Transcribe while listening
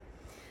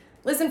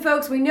Listen,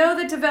 folks, we know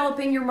that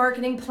developing your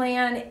marketing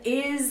plan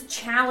is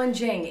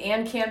challenging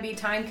and can be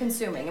time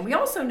consuming. And we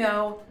also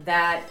know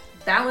that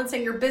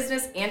balancing your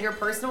business and your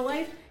personal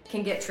life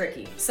can get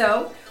tricky.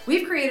 So,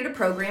 we've created a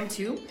program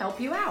to help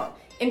you out.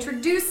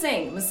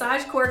 Introducing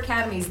Massage Core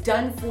Academy's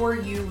Done For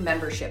You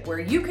membership, where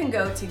you can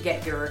go to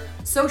get your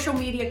social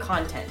media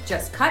content.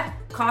 Just cut,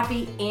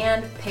 copy,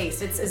 and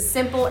paste. It's as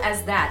simple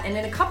as that. And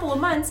in a couple of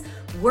months,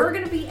 we're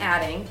going to be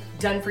adding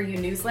Done For You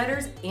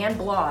newsletters and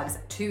blogs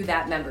to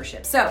that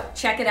membership. So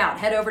check it out.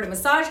 Head over to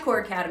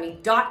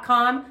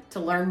massagecoreacademy.com to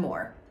learn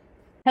more.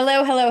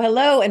 Hello, hello,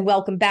 hello, and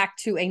welcome back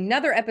to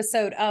another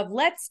episode of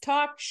Let's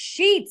Talk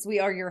Sheets. We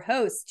are your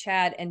hosts,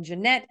 Chad and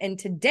Jeanette, and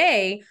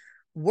today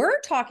we're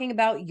talking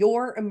about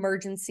your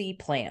emergency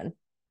plan.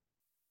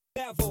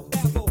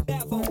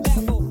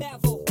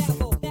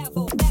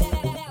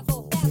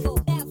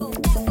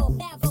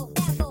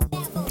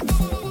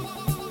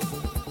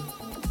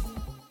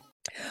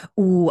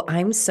 Ooh,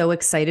 I'm so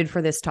excited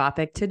for this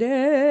topic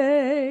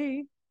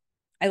today.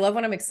 I love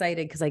when I'm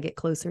excited because I get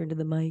closer to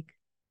the mic.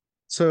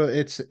 So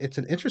it's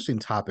an interesting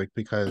topic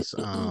because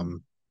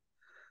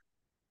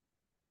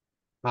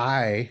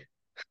I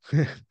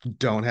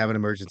don't have an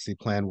emergency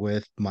plan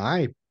with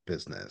my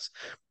business.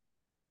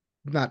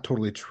 Not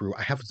totally true.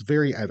 I have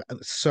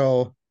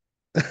so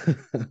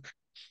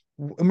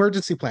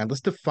emergency plan.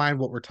 Let's define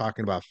what we're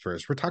talking about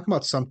first. We're talking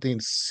about something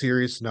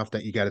serious enough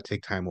that you got to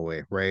take time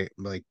away, right?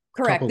 Like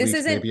a couple Correct. of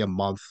weeks, maybe a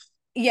month.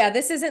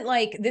 This isn't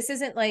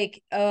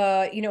like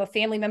a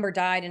family member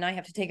died and I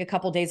have to take a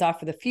couple days off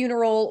for the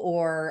funeral,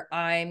 or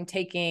I'm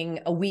taking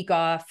a week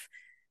off,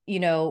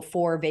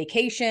 for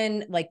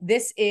vacation. Like,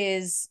 this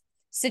is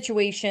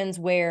situations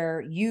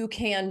where you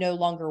can no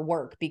longer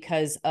work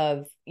because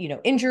of,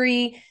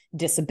 injury,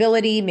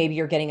 disability. Maybe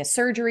you're getting a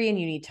surgery and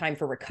you need time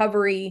for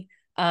recovery.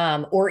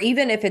 Or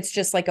even if it's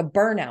just like a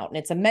burnout and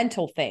it's a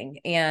mental thing,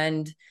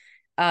 and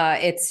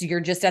you're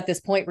just at this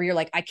point where you're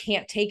like, I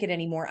can't take it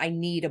anymore. I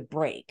need a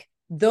break.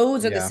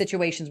 Those are the Yeah,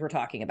 situations we're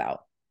talking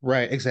about.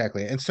 right,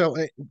 exactly. And so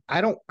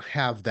I don't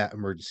have that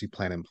emergency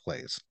plan in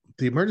place.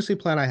 The emergency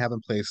plan I have in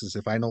place is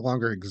if I no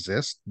longer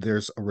exist,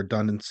 there's a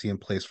redundancy in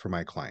place for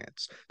my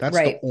clients. That's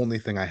the Right. only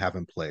thing I have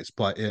in place.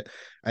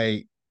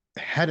 I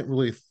hadn't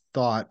really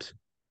thought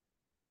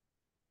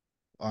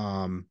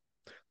um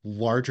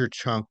larger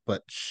chunk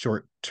but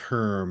short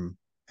term,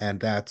 and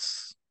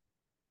that's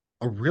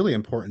a really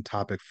important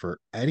topic for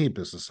any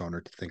business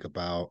owner to think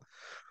about,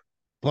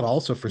 but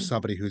also for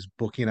somebody who's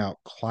booking out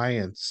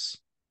clients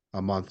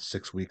a month,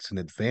 6 weeks in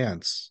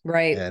advance,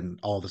 Right. and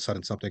all of a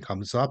sudden something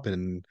comes up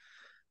and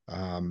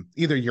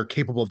either you're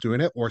capable of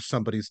doing it or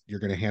you're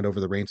going to hand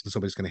over the reins and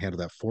somebody's going to handle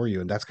that for you.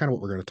 And that's kind of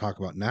what we're going to talk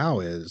about now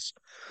is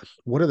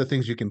what are the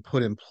things you can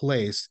put in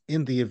place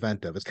in the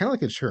event of. It's kind of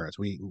like insurance.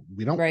 We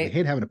Right.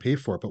 hate having to pay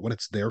for it, but when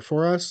it's there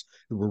for us,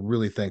 we're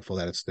really thankful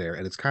that it's there.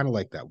 And it's kind of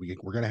like that. We're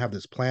going to have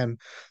this plan,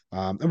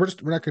 and we're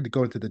not going to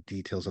go into the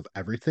details of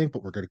everything,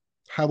 but we're going to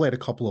highlight a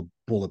couple of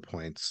bullet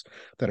points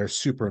that are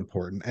super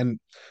important. And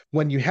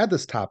when you had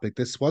this topic,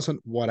 this wasn't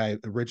what I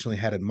originally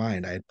had in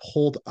mind. I had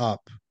pulled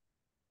up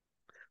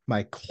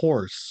my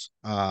course,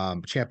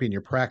 Champion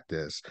Your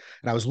Practice,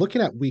 and I was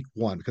looking at week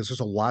one because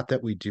there's a lot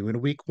that we do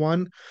in week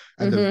one.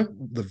 And Mm-hmm.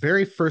 the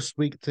very first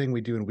week thing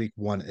we do in week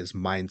one is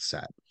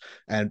mindset.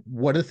 And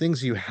one of the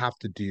things you have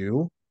to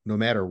do, no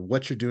matter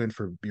what you're doing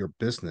for your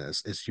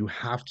business, is you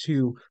have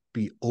to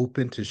be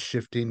open to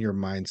shifting your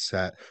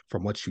mindset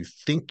from what you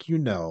think you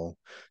know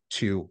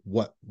to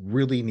what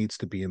really needs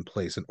to be in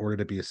place in order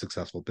to be a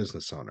successful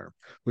business owner.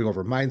 We go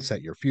over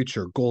mindset, your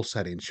future, goal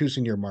setting,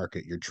 choosing your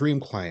market, your dream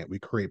client. We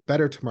create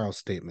better tomorrow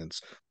statements.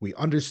 We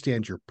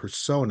understand your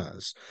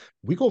personas.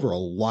 We go over a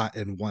lot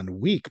in 1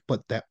 week,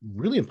 but that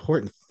really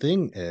important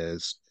thing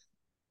is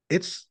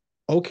it's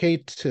okay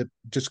to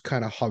just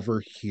kind of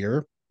hover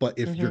here. But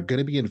if you're Mm-hmm. going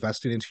to be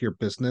investing into your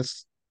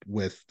business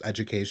with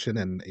education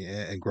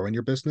and growing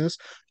your business,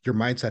 your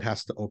mindset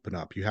has to open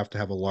up. You have to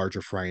have a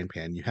larger frying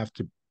pan. You have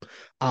to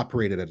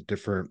operated at a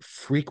different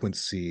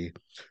frequency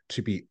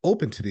to be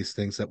open to these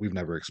things that we've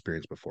never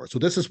experienced before. So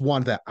this is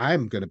one that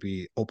I'm going to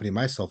be opening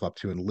myself up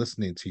to and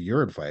listening to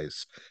your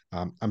advice.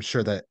 I'm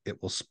sure that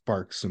it will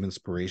spark some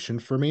inspiration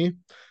for me.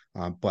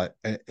 But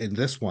in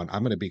this one,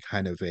 I'm going to be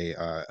kind of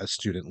a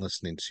student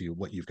listening to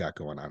what you've got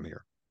going on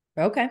here.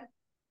 Okay.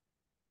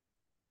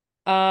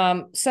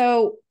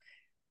 So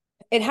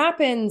it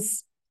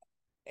happens,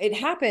 it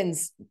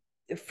happens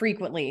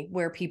frequently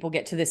where people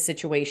get to this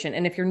situation.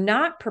 And if you're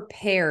not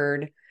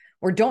prepared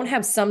or don't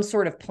have some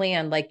sort of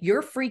plan, like,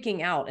 you're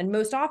freaking out. And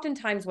most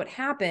oftentimes what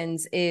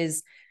happens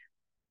is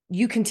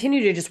you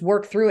continue to just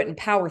work through it and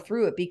power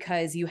through it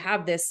because you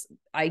have this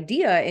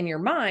idea in your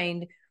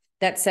mind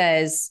that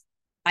says,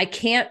 I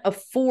can't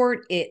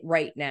afford it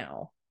right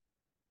now.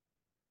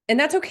 And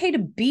that's okay to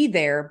be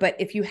there. But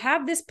if you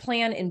have this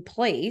plan in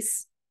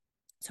place,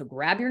 so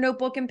grab your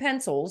notebook and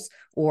pencils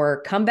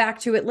or come back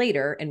to it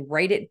later and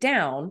write it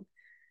down.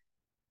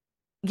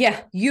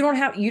 Yeah, you don't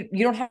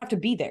have to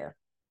be there.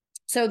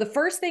 So the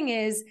first thing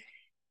is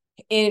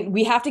And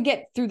we have to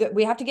get through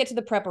we have to get to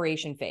the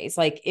preparation phase.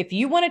 Like if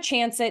you want to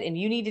chance it and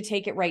you need to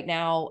take it right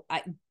now,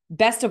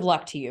 best of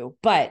luck to you.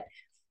 But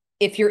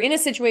if you're in a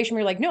situation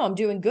where you're like, no, I'm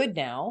doing good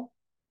now,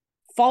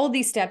 follow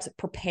these steps,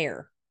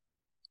 prepare.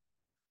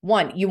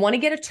 One, you want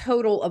to get a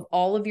total of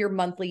all of your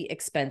monthly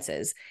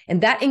expenses.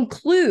 And that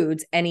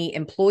includes any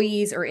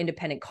employees or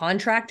independent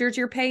contractors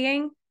you're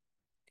paying,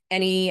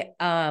 any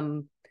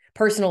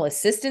personal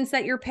assistance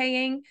that you're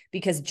paying,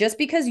 because just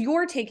because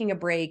you're taking a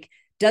break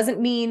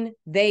doesn't mean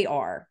they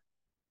are.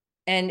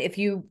 And if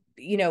you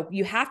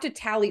have to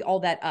tally all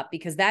that up,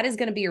 because that is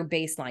going to be your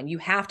baseline. You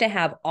have to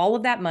have all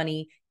of that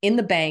money in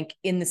the bank,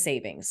 in the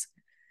savings,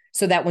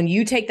 so that when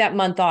you take that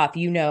month off,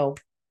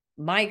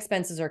 my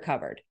expenses are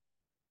covered.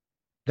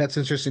 That's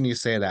interesting you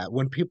say that.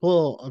 When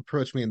people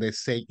approach me and they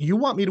say, "You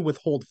want me to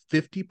withhold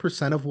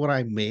 50% of what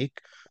I make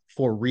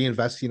for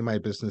reinvesting in my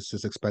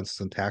business's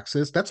expenses and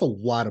taxes?" That's a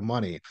lot of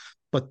money.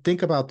 But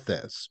think about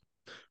this.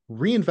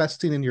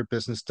 Reinvesting in your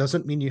business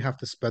doesn't mean you have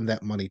to spend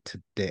that money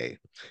today.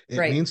 It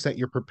Right. means that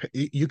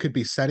you could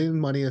be setting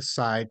money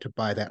aside to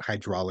buy that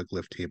hydraulic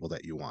lift table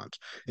that you want.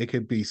 It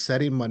could be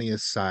setting money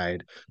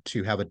aside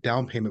to have a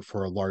down payment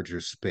for a larger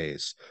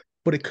space.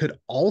 But it could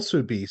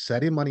also be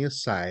setting money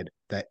aside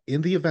that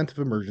in the event of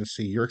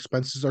emergency, your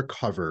expenses are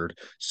covered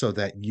so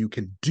that you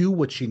can do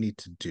what you need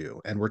to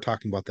do. And we're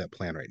talking about that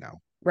plan right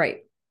now. Right.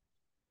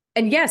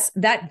 And yes,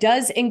 that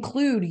does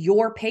include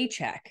your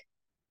paycheck.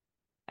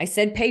 I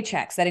said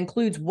paychecks. That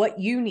includes what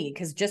you need,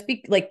 because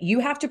you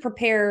have to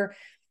prepare.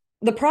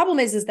 The problem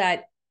is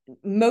that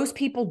most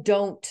people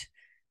don't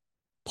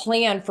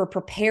plan for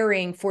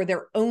preparing for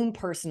their own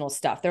personal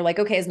stuff. They're like,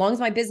 okay, as long as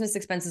my business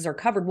expenses are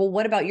covered. Well,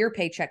 what about your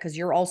paycheck? Because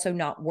you're also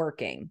not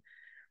working.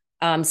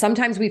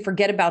 Sometimes we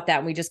forget about that.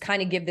 And we just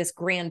kind of give this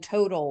grand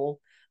total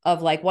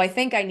of like, well, I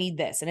think I need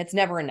this, and it's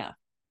never enough.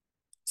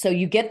 So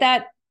you get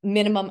that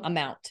minimum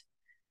amount.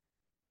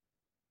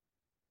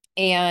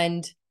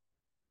 And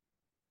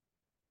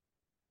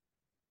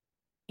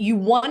you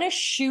want to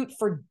shoot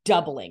for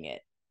doubling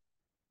it.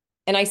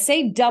 And I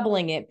say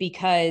doubling it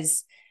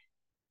because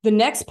the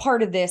next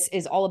part of this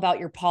is all about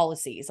your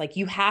policies. Like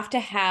you have to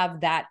have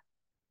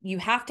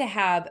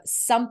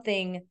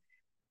something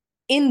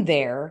in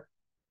there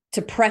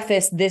to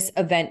preface this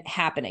event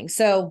happening.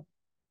 So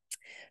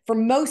for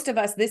most of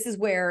us, this is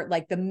where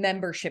like the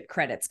membership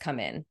credits come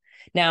in.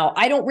 Now,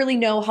 I don't really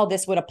know how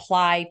this would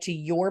apply to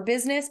your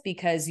business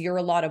because you're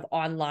a lot of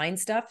online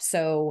stuff.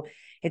 So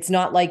it's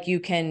not like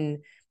you can,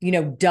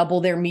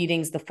 double their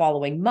meetings the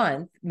following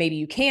month. Maybe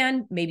you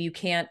can, maybe you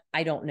can't.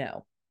 I don't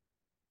know.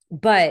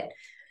 But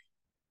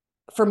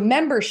for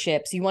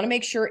memberships, you want to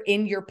make sure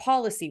in your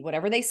policy,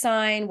 whatever they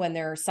sign when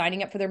they're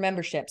signing up for their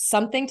membership,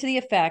 something to the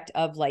effect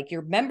of like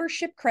your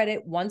membership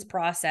credit, once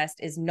processed,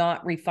 is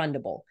not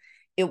refundable.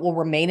 It will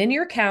remain in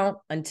your account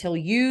until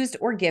used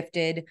or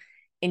gifted.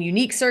 In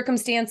unique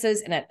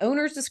circumstances and at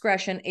owner's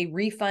discretion, a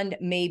refund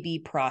may be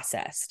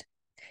processed.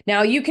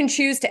 Now, you can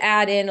choose to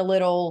add in a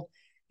little,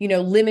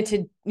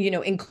 limited,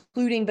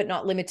 including but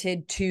not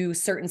limited to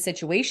certain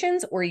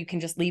situations, or you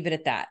can just leave it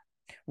at that.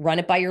 Run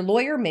it by your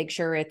lawyer, make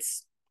sure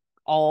it's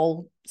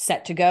all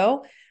set to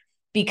go.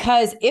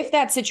 Because if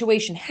that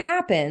situation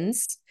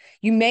happens,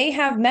 you may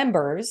have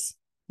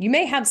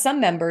some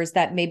members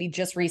that maybe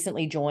just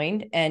recently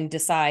joined and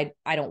decide,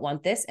 I don't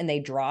want this, and they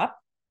drop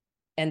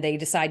and they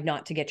decide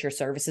not to get your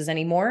services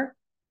anymore.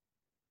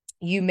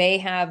 You may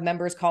have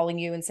members calling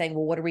you and saying,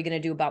 well, what are we going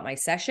to do about my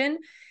session?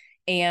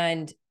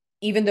 And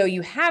even though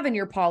you have in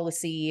your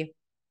policy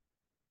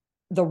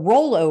the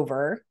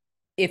rollover,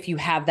 if you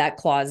have that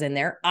clause in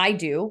there, I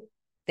do.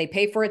 They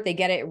pay for it, they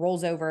get it, it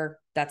rolls over,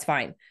 that's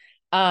fine.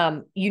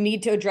 You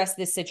need to address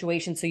this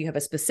situation so you have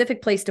a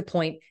specific place to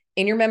point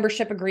in your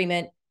membership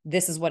agreement.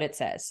 This is what it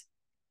says.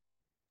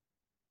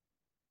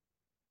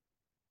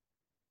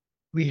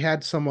 We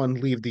had someone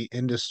leave the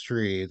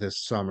industry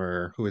this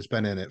summer who has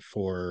been in it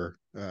for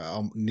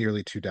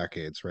nearly 2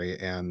 decades, right?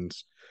 And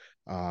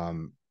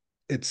um,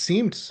 it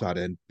seemed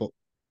sudden, but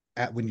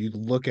when you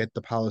look at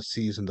the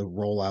policies and the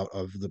rollout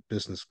of the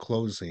business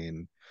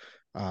closing,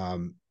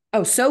 um,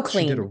 Oh, so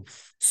she did a clean. she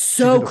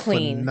So did a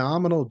clean.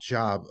 phenomenal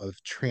job of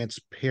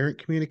transparent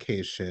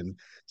communication,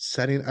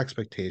 setting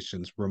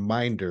expectations,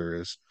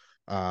 reminders,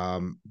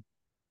 um,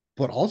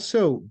 but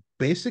also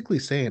basically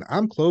saying,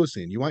 I'm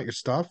closing. You want your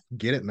stuff?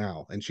 Get it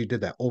now. And she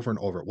did that over and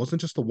over. It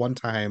wasn't just a one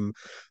time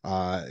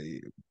uh,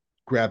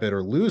 grab it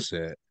or lose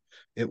it.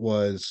 It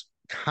was,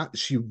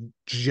 she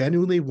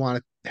genuinely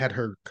had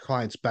her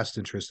client's best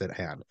interest at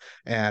hand.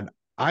 And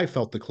I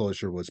felt the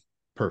closure was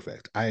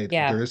perfect. There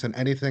Yeah. isn't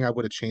anything I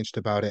would have changed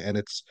about it. And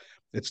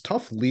it's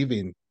tough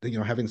leaving,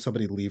 having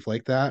somebody leave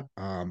like that.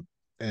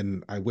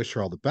 And I wish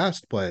her all the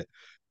best, but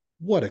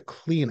what a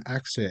clean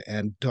exit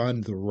and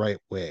done the right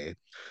way.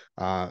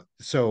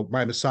 So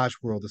my massage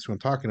world, this is what I'm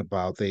talking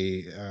about.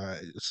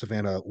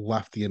 Savannah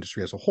left the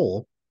industry as a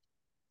whole.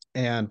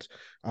 And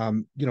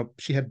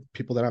she had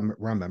people that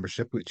were on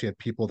membership. She had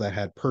people that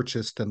had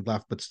purchased and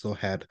left, but still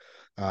had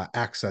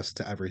access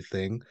to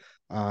everything.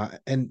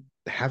 And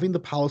having the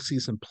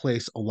policies in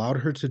place allowed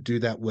her to do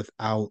that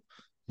without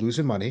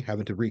losing money,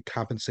 having to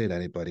recompensate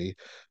anybody.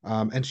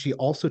 And she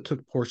also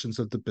took portions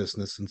of the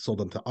business and sold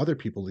them to other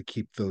people to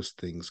keep those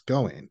things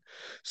going.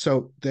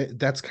 So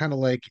that's kind of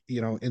like,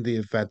 in the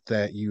event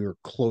that you're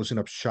closing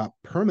up shop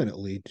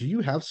permanently, do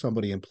you have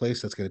somebody in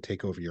place that's going to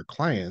take over your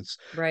clients?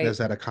 And is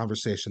Right. that a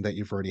conversation that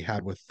you've already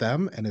had with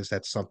them? And is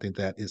that something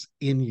that is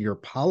in your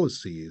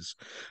policies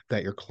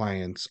that your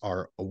clients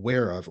are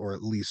aware of, or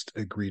at least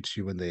agree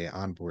to when they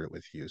onboard it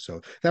with you?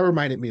 So that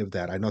reminded me of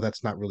that. I know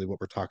that's not really what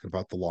we're talking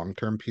about, the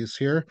long-term piece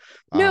here.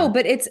 No, Um,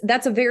 but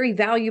that's a very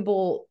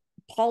valuable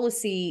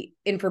policy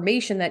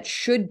information that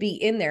should be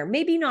in there.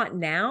 Maybe not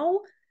now.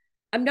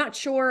 I'm not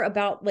sure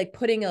about like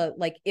putting a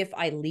like if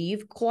I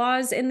leave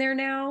clause in there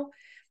now,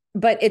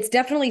 but it's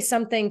definitely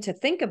something to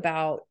think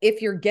about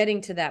if you're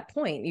getting to that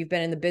point. You've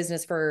been in the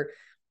business for,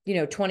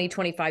 20,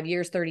 25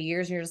 years, 30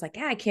 years, and you're just like,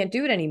 I can't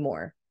do it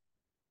anymore.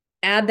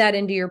 Add that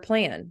into your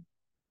plan.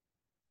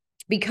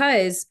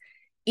 Because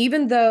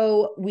even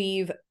though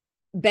we've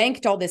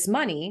banked all this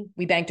money,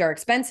 we banked our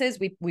expenses,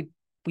 we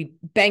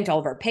banked all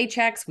of our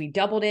paychecks, we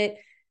doubled it.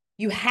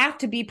 You have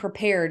to be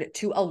prepared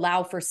to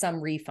allow for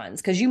some refunds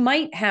because you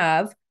might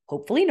have,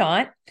 hopefully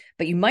not,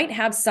 but you might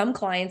have some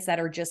clients that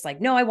are just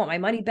like, no, I want my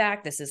money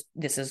back. This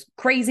is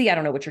crazy. I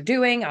don't know what you're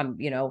doing.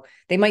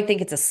 They might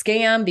think it's a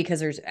scam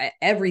because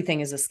everything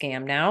is a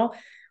scam now.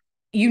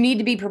 You need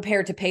to be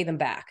prepared to pay them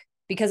back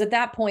because at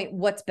that point,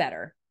 what's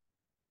better?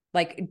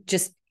 Like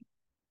just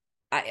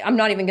I'm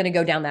not even going to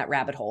go down that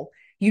rabbit hole.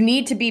 You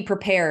need to be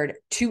prepared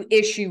to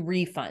issue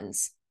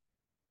refunds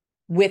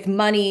with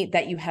money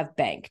that you have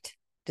banked.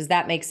 Does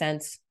that make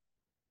sense?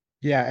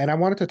 Yeah, and I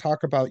wanted to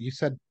talk about, you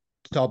said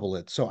double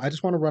it. So I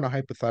just want to run a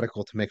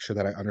hypothetical to make sure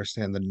that I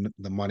understand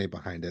the money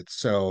behind it.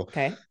 So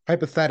Okay.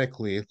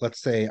 hypothetically,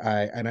 let's say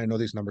and I know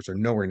these numbers are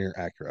nowhere near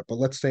accurate, but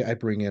let's say I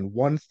bring in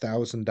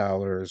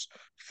 $1,000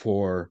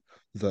 for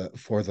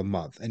the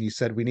month. And you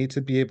said we need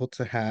to be able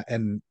to have,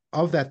 and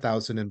of that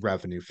thousand in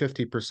revenue,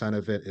 50%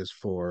 of it is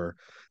for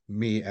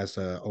me as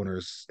a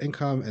owner's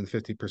income, and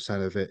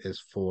 50% of it is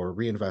for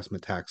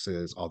reinvestment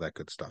taxes, all that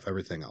good stuff,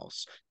 everything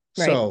else.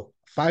 Right. So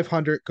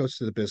 500 goes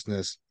to the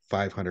business,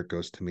 500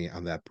 goes to me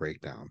on that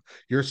breakdown.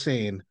 You're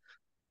saying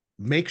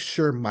make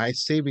sure my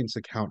savings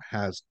account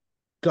has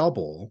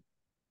double.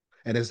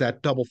 And is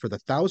that double for the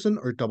 1,000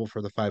 or double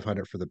for the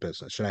 500 for the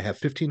business? Should I have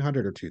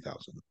 1,500 or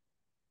 2,000?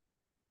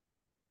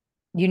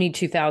 You need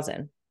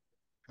 2000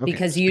 Okay,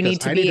 because you because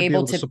need to I need be to be able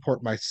able to to,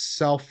 support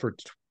myself for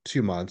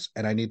 2 months,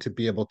 and I need to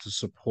be able to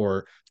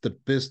support the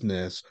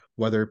business,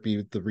 whether it be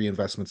the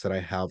reinvestments that I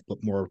have, but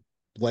more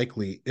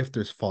likely, if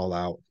there's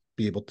fallout,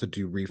 be able to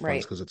do refunds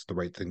right. because it's the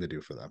right thing to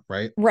do for them,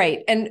 right? Right.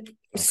 And Okay.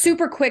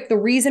 super quick, the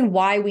reason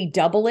why we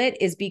double it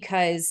is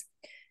because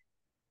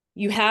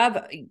you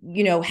have,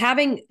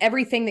 having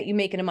everything that you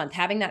make in a month,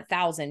 having that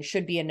 1,000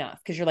 should be enough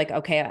because you're like,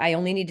 okay, I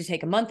only need to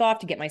take a month off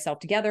to get myself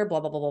together, blah,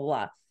 blah, blah, blah,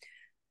 blah.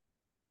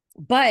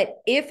 But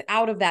if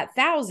out of that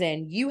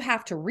 1,000, you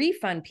have to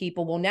refund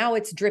people, well, now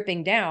it's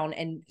dripping down.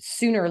 And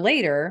sooner or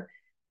later,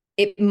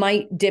 it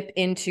might dip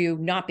into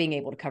not being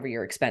able to cover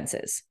your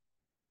expenses.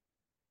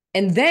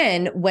 And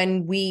then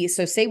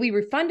so say we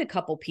refund a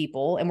couple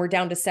people and we're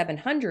down to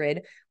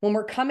 700, when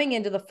we're coming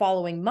into the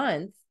following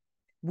month,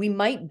 we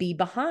might be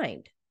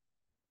behind.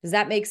 Does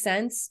that make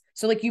sense?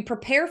 So like you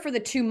prepare for the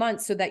 2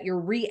 months so that your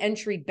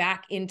re-entry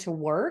back into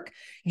work,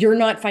 you're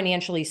not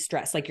financially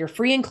stressed. Like you're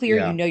free and clear,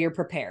 Yeah, you're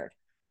prepared.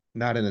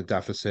 not in a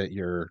deficit,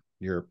 you're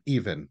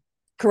even.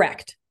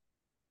 Correct.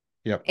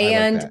 Yep, I like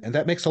And that. And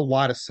that makes a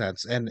lot of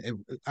sense.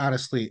 And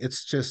honestly,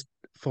 it's just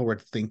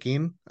forward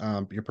thinking.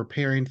 You're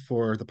preparing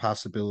for the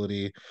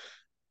possibility.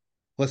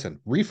 Listen,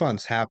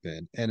 refunds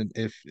happen. And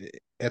if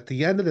at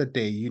the end of the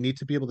day, you need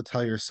to be able to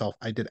tell yourself,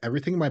 I did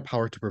everything in my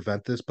power to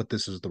prevent this, but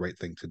this is the right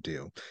thing to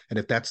do. And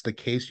if that's the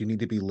case, you need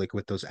to be liquid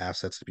with those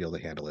assets to be able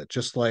to handle it.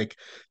 Just like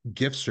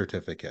gift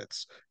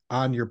certificates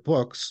on your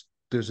books,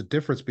 there's a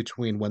difference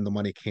between when the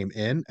money came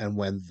in and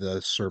when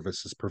the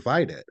service is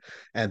provided.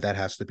 And that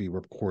has to be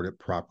recorded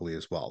properly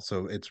as well.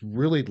 So it's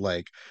really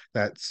like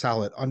that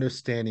solid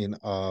understanding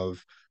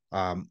of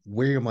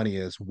where your money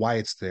is, why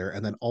it's there,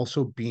 and then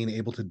also being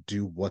able to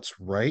do what's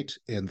right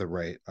in the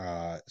right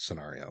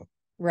scenario.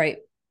 right.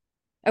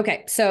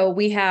 Okay. So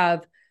we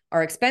have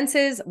our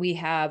expenses, we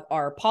have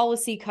our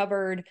policy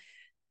covered.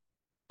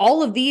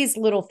 All of these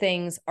little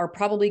things are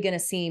probably going to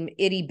seem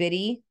itty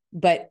bitty,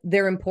 but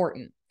they're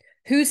important.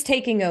 Who's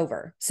taking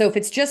over? So if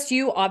it's just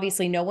you,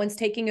 obviously no one's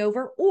taking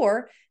over,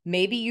 or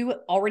maybe you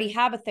already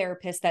have a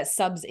therapist that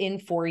subs in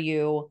for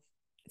you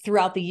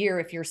throughout the year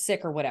if you're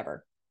sick or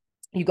whatever.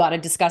 You got to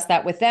discuss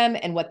that with them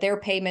and what their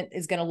payment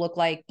is going to look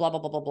like, blah, blah,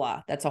 blah, blah,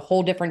 blah. That's a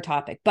whole different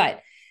topic.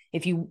 But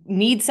if you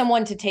need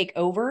someone to take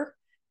over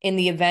in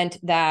the event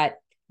that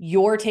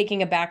you're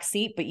taking a back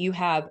seat, but you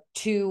have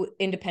two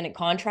independent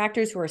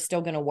contractors who are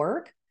still going to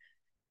work,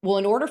 well,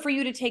 in order for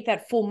you to take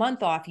that full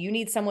month off, you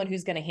need someone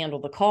who's going to handle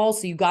the calls.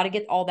 So you got to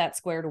get all that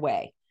squared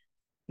away.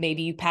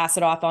 Maybe you pass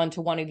it off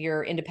onto one of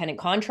your independent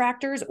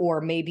contractors,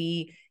 or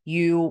maybe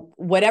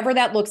whatever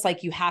that looks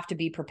like, you have to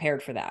be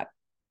prepared for that.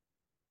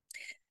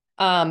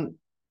 Um,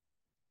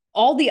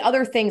 all the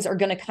other things are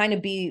going to kind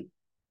of be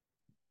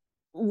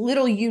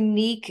little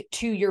unique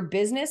to your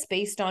business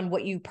based on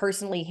what you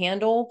personally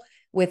handle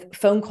with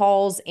phone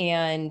calls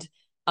and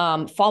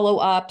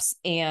follow-ups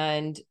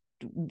and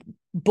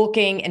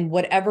booking and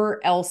whatever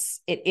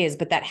else it is.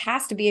 But that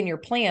has to be in your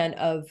plan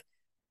of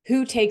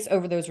who takes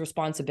over those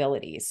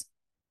responsibilities.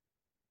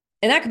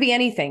 And that could be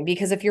anything,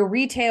 because if you're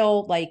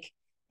retail, like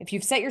if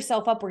you've set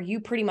yourself up where you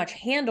pretty much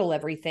handle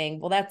everything,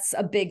 well, that's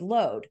a big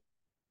load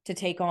to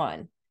take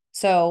on.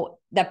 So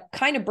that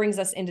kind of brings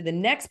us into the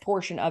next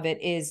portion of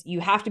it is you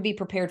have to be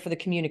prepared for the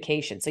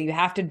communication. So you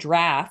have to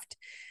draft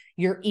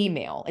your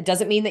email. It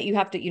doesn't mean that you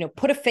have to,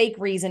 put a fake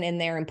reason in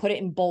there and put it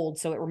in bold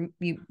so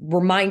you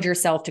remind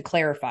yourself to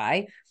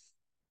clarify.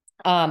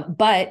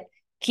 But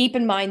keep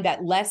in mind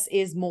that less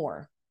is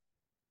more.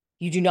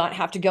 You do not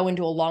have to go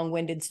into a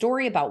long-winded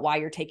story about why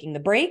you're taking the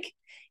break.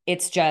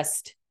 It's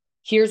just,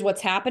 here's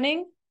what's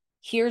happening.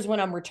 Here's when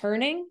I'm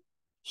returning.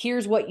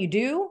 Here's what you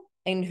do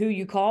and who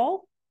you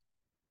call.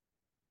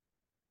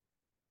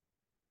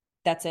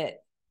 That's it.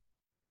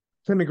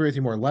 I couldn't agree with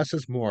you more. Less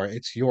is more.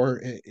 It's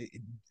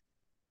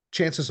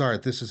chances are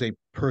this is a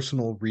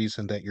personal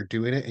reason that you're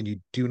doing it, and you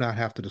do not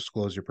have to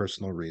disclose your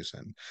personal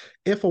reason.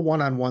 If a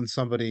one-on-one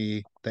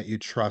somebody that you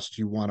trust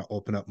you want to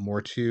open up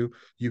more to,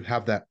 you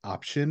have that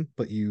option,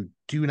 but you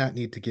do not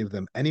need to give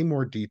them any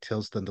more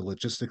details than the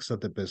logistics of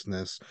the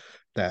business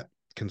that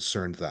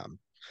concerned them.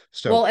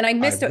 Well, So and I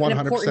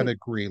 100%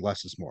 agree,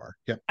 less is more.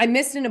 Yep. I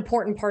missed an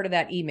important part of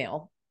that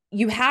email.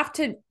 You have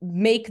to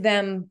make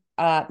them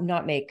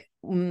not make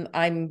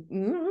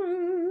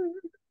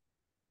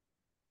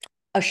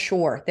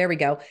assure. There we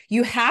go.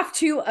 You have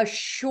to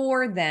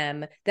assure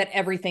them that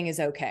everything is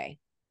okay.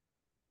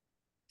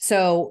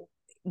 So,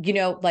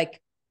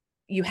 like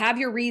you have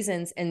your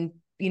reasons and,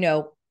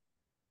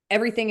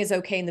 everything is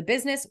okay in the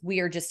business. We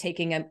are just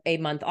taking a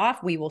month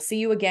off. We will see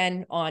you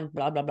again on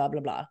blah, blah, blah,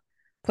 blah, blah.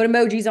 Put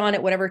emojis on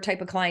it, whatever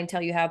type of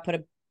clientele you have, put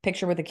a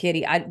picture with a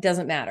kitty. It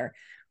doesn't matter.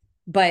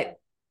 But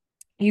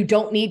you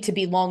don't need to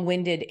be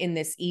long-winded in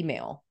this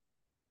email.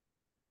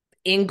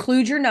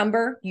 Include your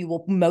number. You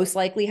will most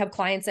likely have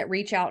clients that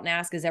reach out and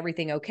ask, is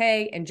everything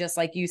okay? And just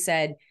like you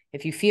said,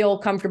 if you feel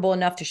comfortable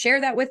enough to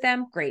share that with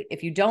them, great.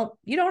 If you don't,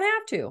 you don't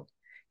have to.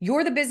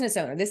 You're the business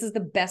owner. This is the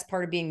best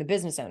part of being the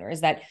business owner,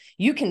 is that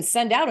you can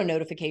send out a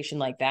notification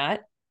like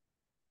that.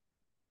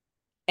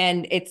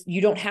 And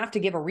you don't have to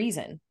give a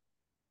reason.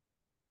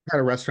 Got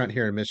a restaurant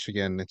here in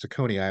Michigan. It's a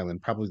Coney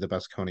Island, probably the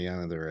best Coney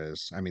Island there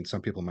is. I mean,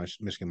 some people in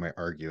Michigan might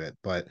argue it,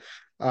 but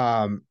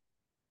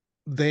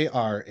they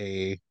are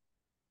a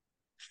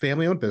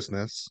family-owned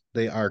business.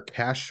 They are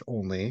cash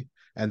only,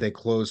 and they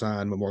close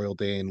on Memorial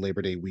Day and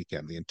Labor Day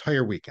weekend, the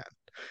entire weekend.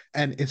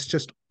 And it's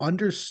just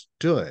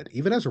understood,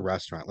 even as a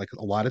restaurant, like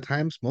a lot of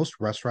times, most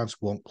restaurants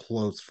won't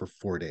close for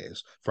 4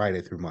 days,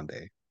 Friday through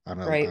Monday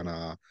Right. on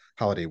a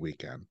holiday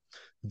weekend.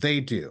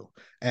 They do.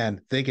 And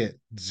they get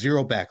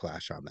zero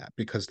backlash on that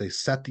because they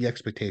set the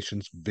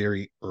expectations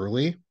very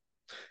early,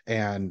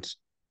 and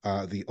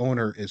the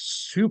owner is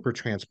super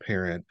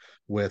transparent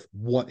with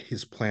what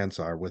his plans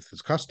are with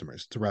his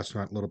customers. It's a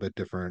restaurant, a little bit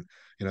different.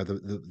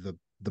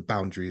 The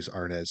boundaries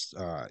aren't as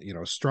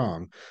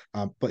strong,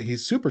 but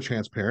he's super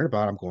transparent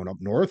about, I'm going up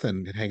north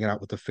and hanging out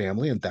with the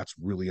family, and that's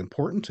really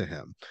important to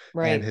him.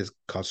 And Right. his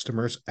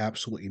customers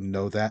absolutely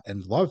know that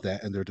and love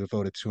that, and they're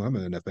devoted to him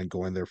and have been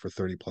going there for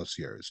 30 plus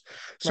years.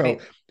 So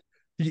Right.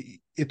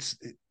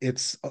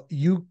 it's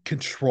you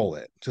control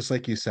it, just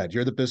like you said.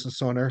 You're the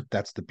business owner.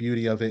 That's the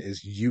beauty of it,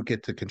 is you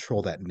get to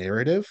control that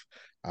narrative.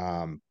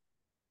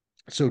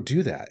 So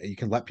do that. You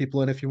can let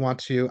people in if you want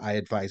to. I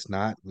advise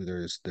not.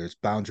 There's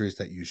boundaries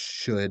that you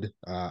should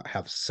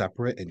have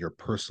separate, and your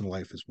personal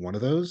life is one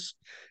of those.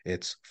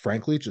 It's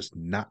frankly just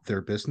not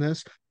their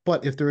business.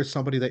 But if there is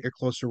somebody that you're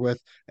closer with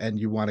and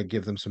you want to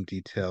give them some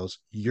details,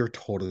 you're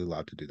totally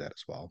allowed to do that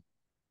as well.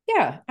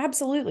 Yeah,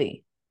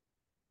 absolutely.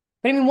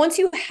 But I mean, once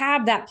you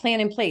have that plan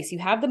in place, you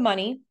have the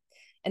money,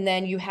 and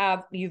then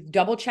you've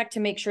double checked to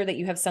make sure that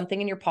you have something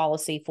in your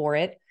policy for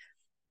it.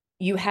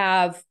 You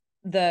have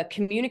the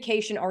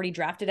communication already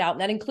drafted out,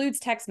 and that includes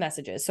text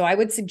messages. So I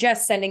would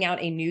suggest sending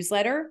out a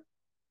newsletter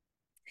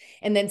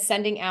and then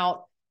sending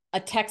out a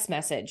text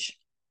message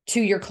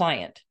to your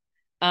client.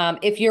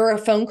 If you're a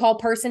phone call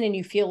person and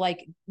you feel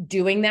like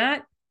doing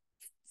that,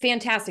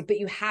 fantastic, but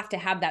you have to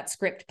have that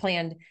script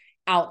planned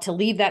out to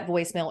leave that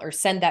voicemail or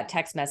send that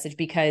text message,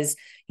 because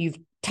you've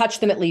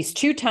touched them at least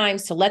 2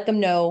 times to let them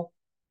know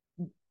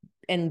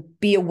and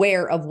be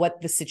aware of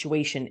what the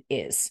situation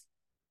is.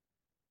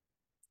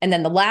 And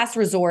then the last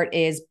resort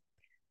is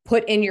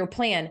put in your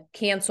plan,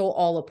 cancel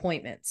all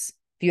appointments.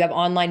 If you have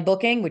online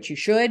booking, which you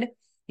should,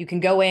 you can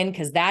go in,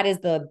 because that is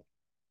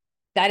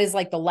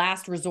like the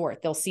last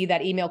resort. They'll see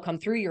that email come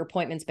through, your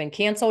appointment's been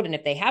canceled. And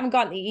if they haven't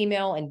gotten the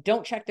email and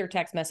don't check their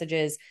text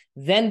messages,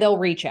 then they'll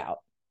reach out.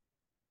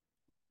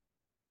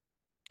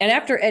 And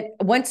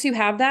once you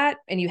have that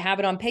and you have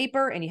it on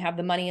paper and you have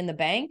the money in the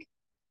bank,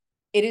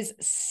 it is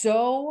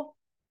so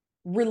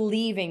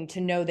relieving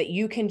to know that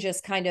you can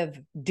just kind of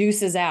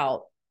deuces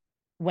out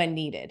when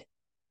needed.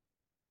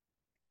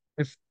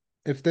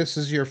 if this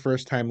is your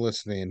first time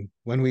listening,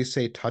 when we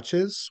say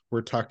touches,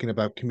 we're talking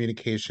about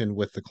communication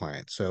with the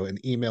client. So an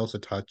email is a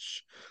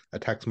touch, a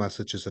text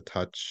message is a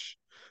touch,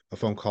 a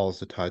phone call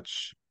is a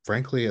touch.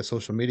 Frankly, a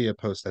social media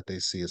post that they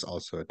see is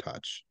also a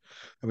touch.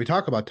 And we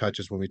talk about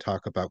touches when we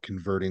talk about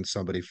converting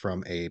somebody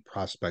from a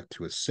prospect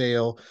to a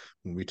sale,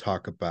 when we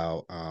talk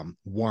about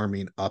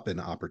warming up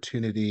an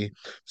opportunity.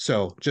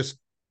 So just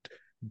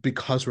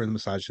because we're in the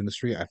massage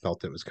industry, I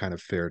felt it was kind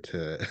of fair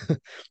to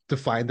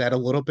define that a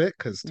little bit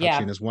because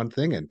touching Yeah. is one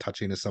thing and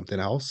touching is something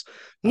else.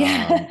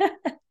 Yeah. Um,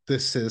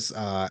 this is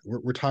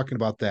we're talking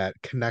about that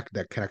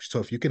connection. So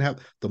if you can have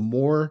the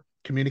more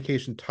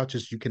communication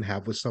touches you can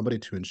have with somebody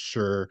to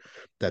ensure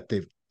that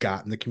they've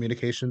gotten the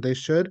communication they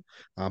should.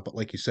 But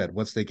like you said,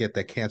 once they get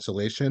that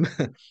cancellation,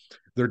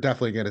 they're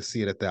definitely going to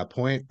see it at that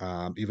point,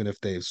 even if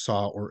they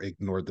saw or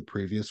ignored the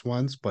previous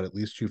ones. But at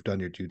least you've done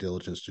your due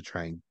diligence to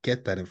try and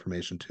get that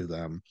information to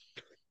them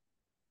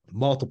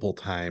multiple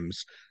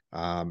times.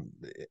 Um,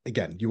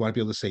 Again, you want to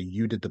be able to say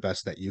you did the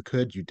best that you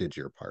could, you did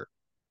your part.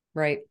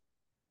 Right.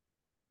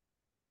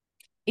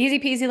 Easy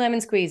peasy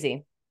lemon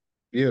squeezy.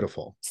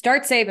 Beautiful.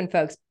 Start saving,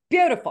 folks.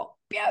 Beautiful.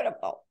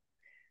 Beautiful.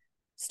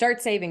 Start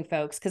saving,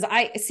 folks, because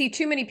I see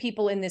too many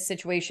people in this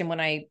situation when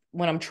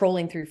I'm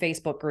trolling through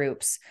Facebook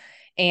groups,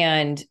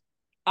 and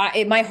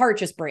my heart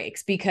just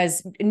breaks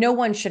because no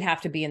one should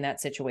have to be in that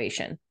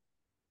situation.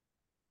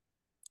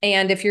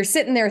 And if you're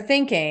sitting there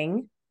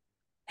thinking,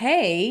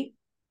 "Hey,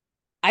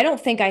 I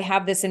don't think I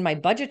have this in my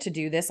budget to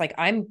do this. Like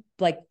I'm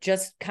like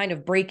just kind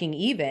of breaking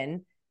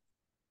even,"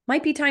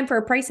 might be time for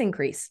a price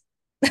increase.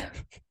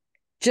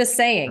 Just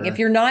saying, if Sure.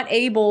 you're not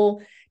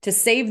able to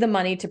save the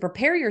money to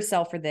prepare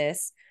yourself for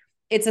this,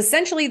 it's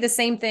essentially the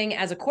same thing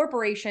as a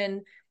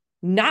corporation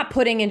not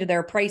putting into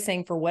their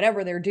pricing for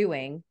whatever they're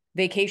doing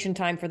vacation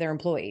time for their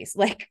employees,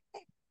 like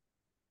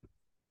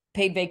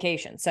paid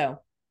vacation. So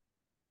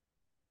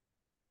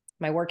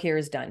my work here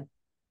is done.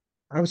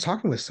 I was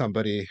talking with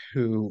somebody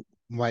who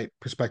might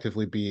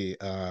prospectively be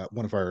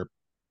one of our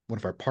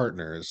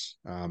partners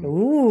in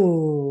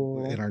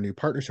Ooh. our new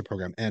partnership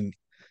program, and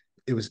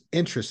it was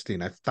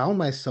interesting. I found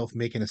myself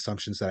making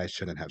assumptions that I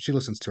shouldn't have. She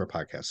listens to our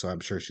podcast, so I'm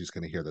sure she's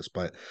going to hear this.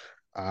 But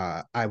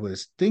I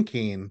was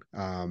thinking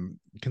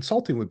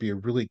consulting would be a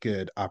really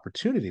good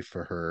opportunity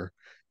for her.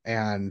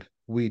 And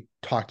we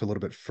talked a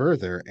little bit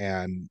further,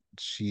 and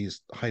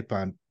she's hype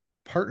on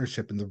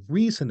partnership. And the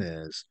reason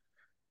is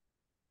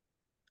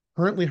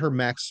currently her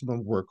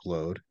maximum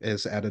workload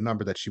is at a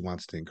number that she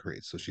wants to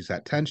increase. So she's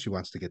at 10, she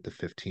wants to get to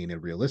 15.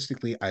 And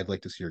realistically, I'd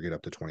like to see her get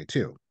up to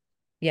 22.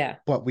 Yeah.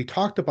 But we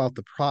talked about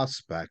the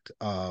prospect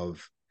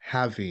of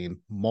having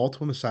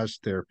multiple massage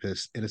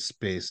therapists in a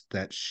space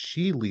that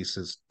she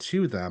leases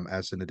to them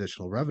as an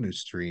additional revenue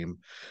stream,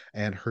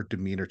 and her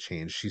demeanor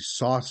changed. She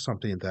saw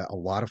something that a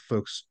lot of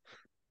folks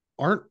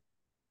aren't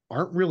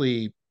aren't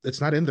really,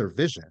 it's not in their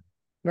vision,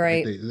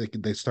 right? Right.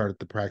 They started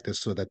the practice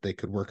so that they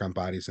could work on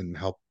bodies and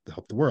help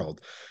the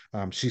world.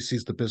 She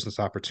sees the business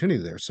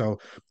opportunity there, so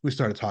we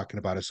started talking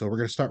about it. So we're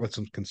going to start with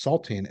some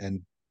consulting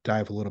and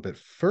dive a little bit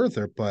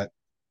further. But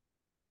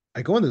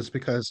I go into this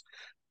because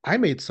I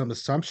made some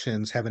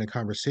assumptions having a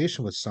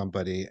conversation with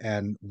somebody,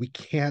 and we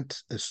can't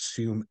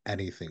assume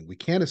anything. We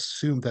can't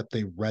assume that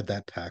they read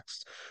that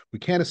text. We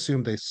can't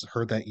assume they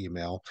heard that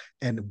email.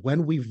 And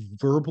when we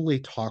verbally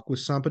talk with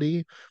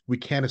somebody, we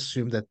can't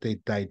assume that they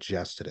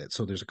digested it.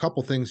 So there's a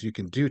couple things you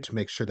can do to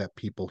make sure that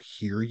people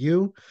hear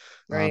you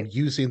Right.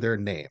 using their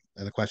name.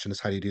 And the question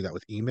is, how do you do that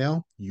with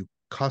email? You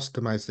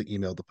customize the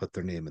email to put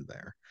their name in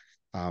there.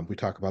 We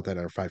talk about that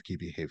in our 5 key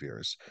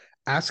behaviors.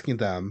 Asking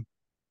them,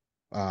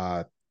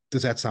 uh,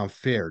 does that sound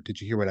fair?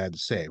 Did you hear what I had to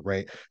say?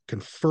 Right?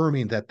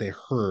 Confirming that they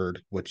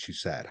heard what you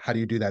said. How do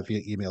you do that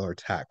via email or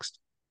text?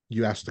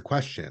 You ask the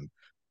question.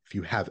 If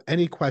you have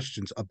any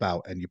questions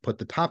about and you put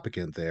the topic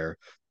in there,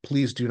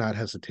 please do not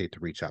hesitate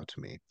to reach out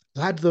to me.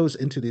 Add those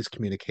into these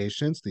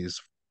communications, these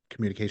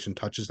communication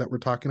touches that we're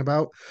talking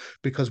about,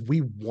 because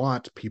we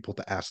want people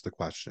to ask the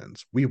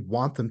questions. We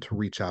want them to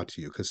reach out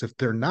to you, because if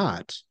they're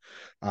not,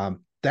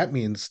 that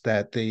means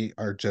that they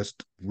are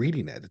just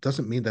reading it. It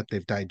doesn't mean that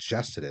they've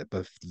digested it,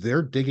 but if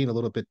they're digging a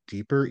little bit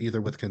deeper,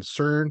 either with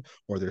concern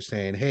or they're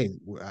saying, "Hey,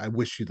 I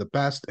wish you the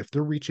best." If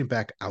they're reaching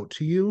back out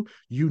to you,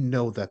 you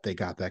know that they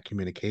got that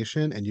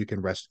communication, and you can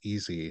rest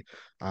easy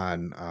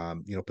on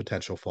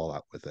potential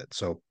fallout with it.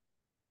 So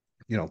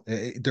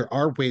there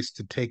are ways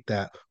to take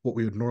that what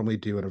we would normally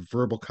do in a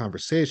verbal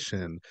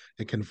conversation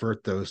and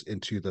convert those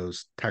into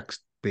those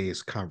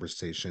text-based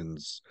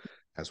conversations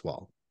as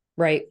well.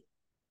 Right.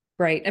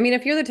 Right. I mean,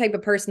 if you're the type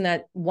of person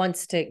that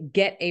wants to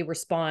get a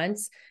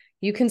response,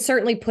 you can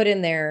certainly put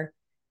in there,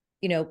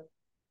 you know,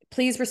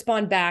 please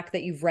respond back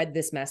that you've read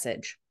this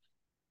message.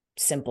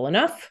 Simple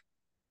enough.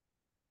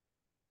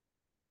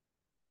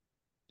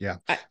 Yeah.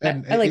 I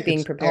And like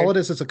being it's all prepared. it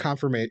is a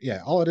confirmation. Yeah,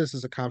 all it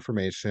is a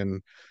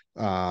confirmation.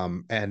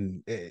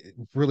 And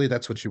really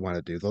that's what you want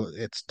to do. Though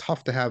it's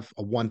tough to have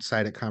a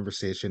one-sided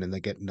conversation and they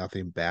get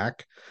nothing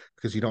back,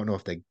 because you don't know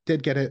if they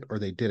did get it or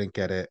they didn't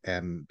get it,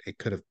 and it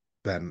could have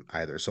been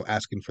either. So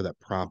asking for that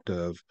prompt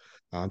of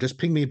just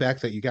ping me back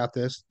that you got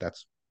this.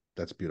 That's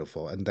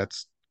beautiful, and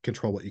that's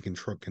control what you can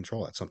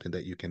control. That's something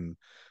that you can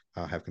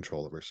have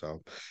control over.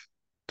 So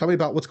tell me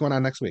about what's going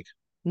on next week.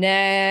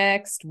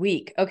 Next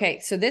week. Okay,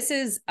 so this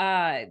is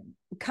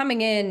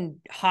coming in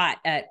hot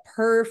at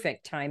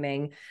perfect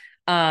timing.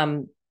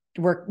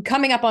 We're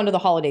coming up onto the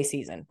holiday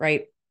season,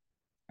 right?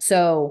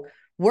 So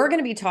we're going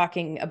to be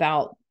talking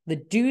about the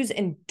do's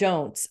and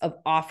don'ts of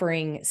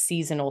offering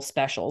seasonal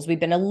specials. We've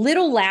been a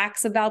little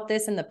lax about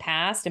this in the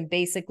past and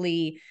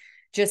basically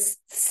just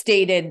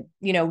stated,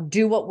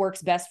 do what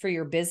works best for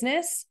your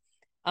business.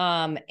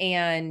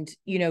 And,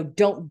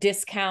 don't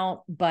discount,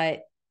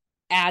 but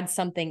add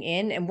something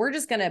in. And we're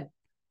just going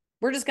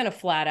to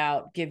flat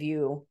out give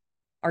you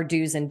our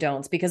do's and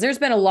don'ts, because there's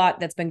been a lot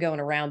that's been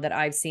going around that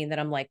I've seen that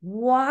I'm like,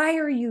 why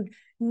are you?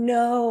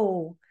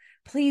 No,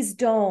 please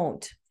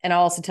don't. And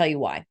I'll also tell you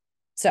why.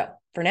 So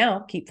for now,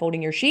 keep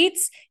folding your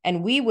sheets,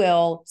 and we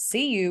will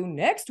see you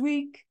next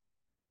week.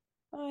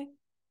 Bye.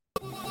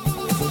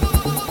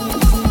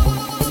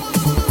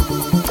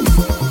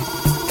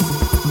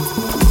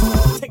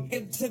 Take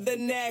it to the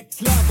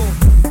next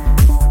level.